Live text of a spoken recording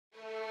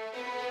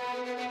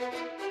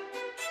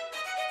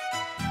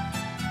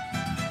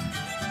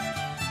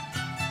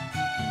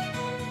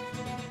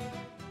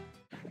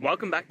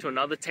Welcome back to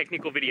another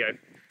technical video.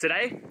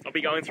 Today, I'll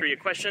be going through your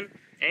question,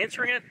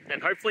 answering it,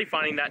 and hopefully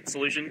finding that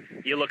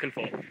solution you're looking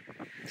for.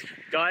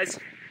 Guys,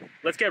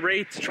 let's get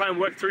ready to try and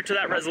work through to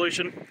that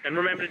resolution, and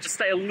remember to just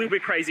stay a little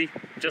bit crazy,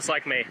 just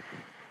like me.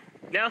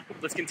 Now,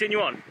 let's continue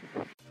on.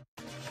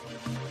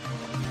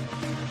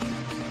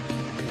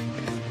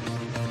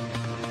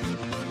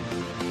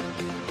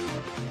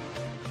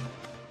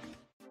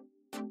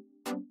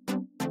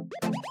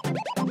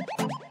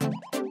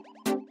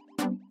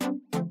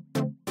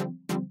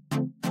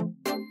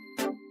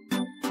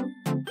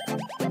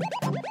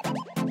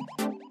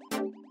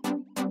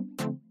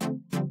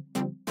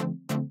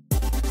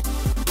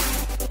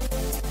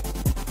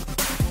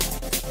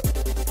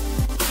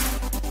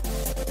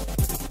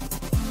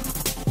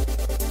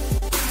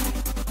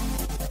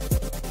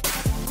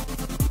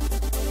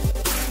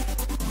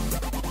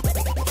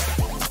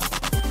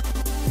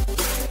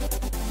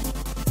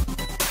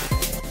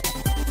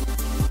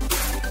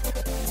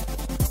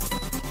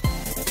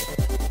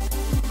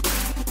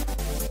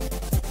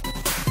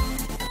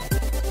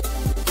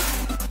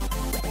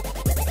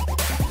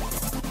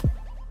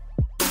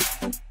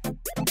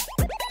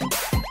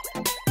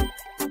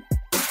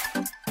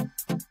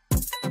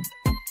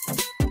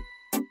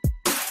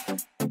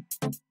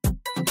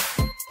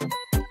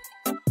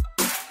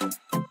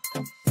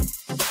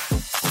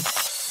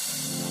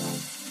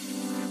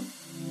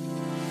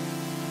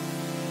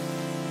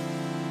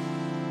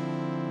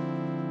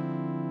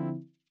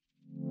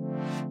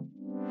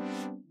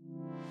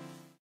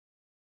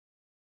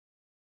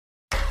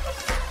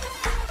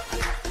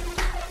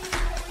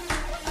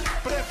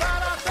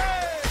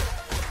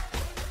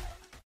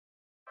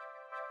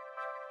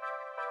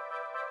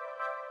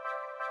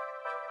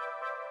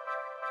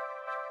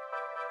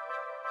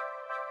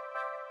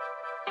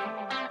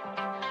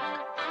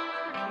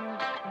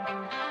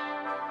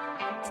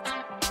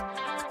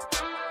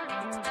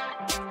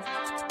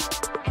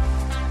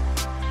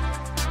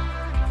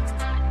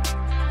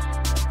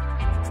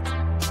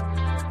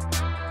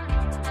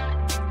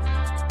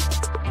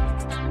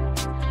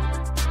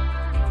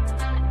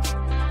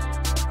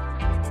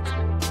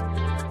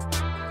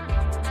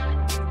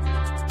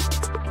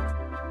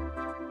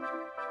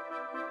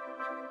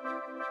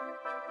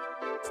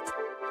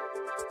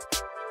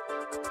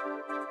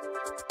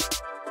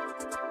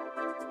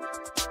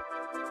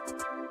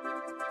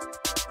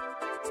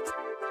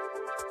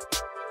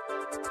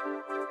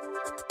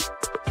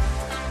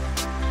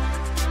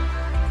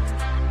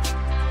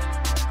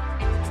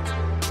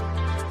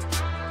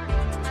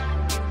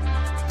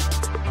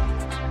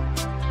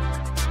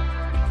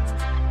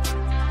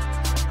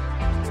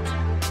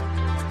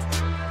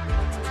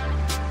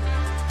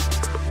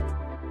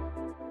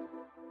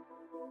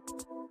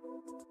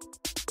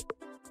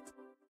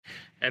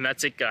 And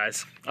that's it,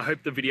 guys. I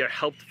hope the video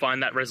helped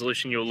find that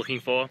resolution you were looking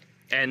for.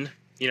 And,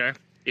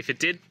 if it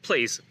did,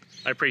 please,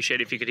 I'd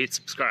appreciate it if you could hit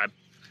subscribe.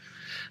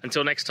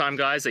 Until next time,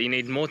 guys, that you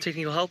need more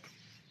technical help,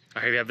 I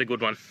hope you have a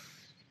good one.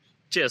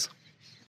 Cheers.